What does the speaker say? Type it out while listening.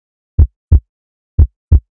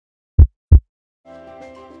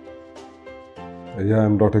Yeah,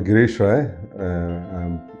 I'm Dr. Girish Rai.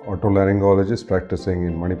 I'm otolaryngologist practicing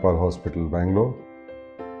in Manipal Hospital, Bangalore.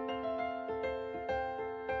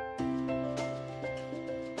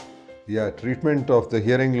 Yeah, treatment of the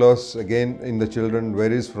hearing loss again in the children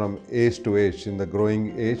varies from age to age. In the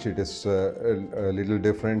growing age, it is a little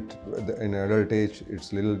different. In adult age,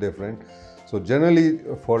 it's a little different. So generally,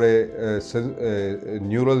 for a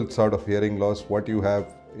neural sort of hearing loss, what you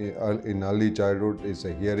have in early childhood is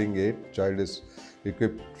a hearing aid. Child is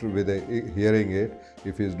equipped with a hearing aid.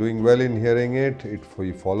 If he is doing well in hearing aid,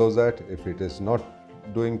 he follows that. If it is not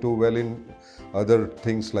doing too well in other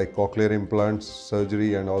things like cochlear implants,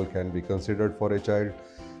 surgery and all can be considered for a child.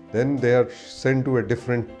 Then they are sent to a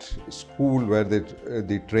different school where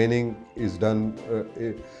the training is done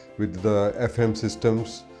with the FM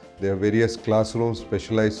systems. There are various classrooms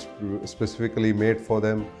specifically made for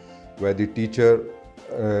them, where the teacher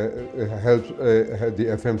the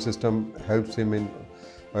FM system helps him in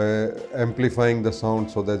amplifying the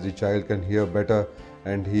sound so that the child can hear better,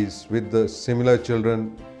 and he's with the similar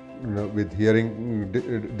children with hearing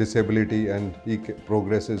disability, and he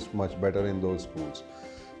progresses much better in those schools.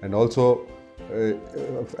 And also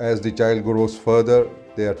as the child grows further,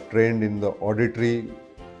 they are trained in the auditory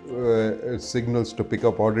signals to pick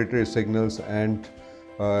up auditory signals, and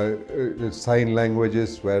sign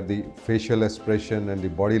languages where the facial expression and the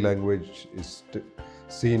body language is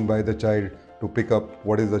seen by the child to pick up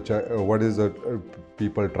what is the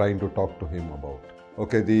people trying to talk to him about.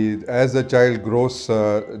 Okay, as the child grows,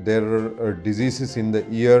 there are diseases in the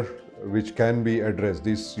ear which can be addressed.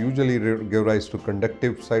 These usually give rise to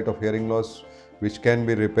conductive site of hearing loss, which can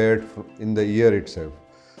be repaired in the ear itself.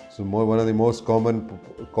 So one of the most common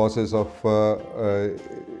causes of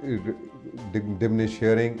diminished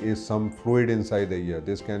hearing is some fluid inside the ear.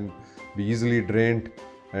 This can be easily drained,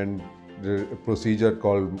 and the procedure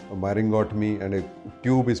called moringotomy, and a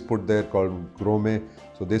tube is put there called grome.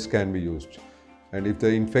 So this can be used. And if the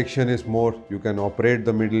infection is more, you can operate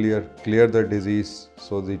the middle ear, clear the disease,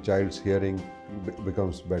 so the child's hearing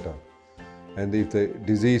becomes better. And if the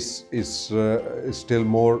disease is still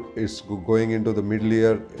more, is going into the middle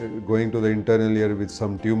ear, going to the internal ear with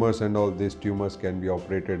some tumors and all, these tumors can be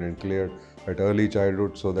operated and cleared at early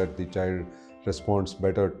childhood so that the child responds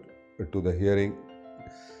better to the hearing.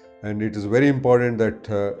 And it is very important that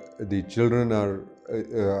the children are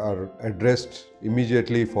addressed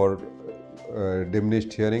immediately for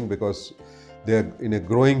diminished hearing, because they are in a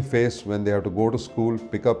growing phase when they have to go to school,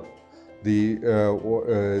 pick up the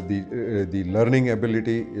learning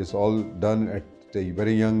ability is all done at a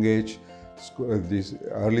very young age. This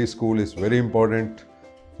early school is very important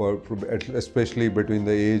especially between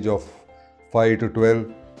the age of 5 to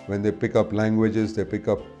 12, when they pick up languages, they pick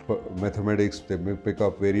up mathematics, they pick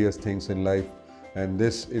up various things in life. And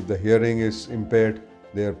this, if the hearing is impaired,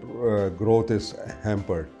 their growth is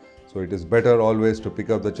hampered. So it is better always to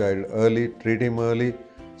pick up the child early, treat him early,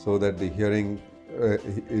 so that the hearing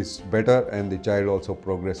is better and the child also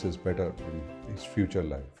progresses better in his future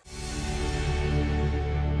life.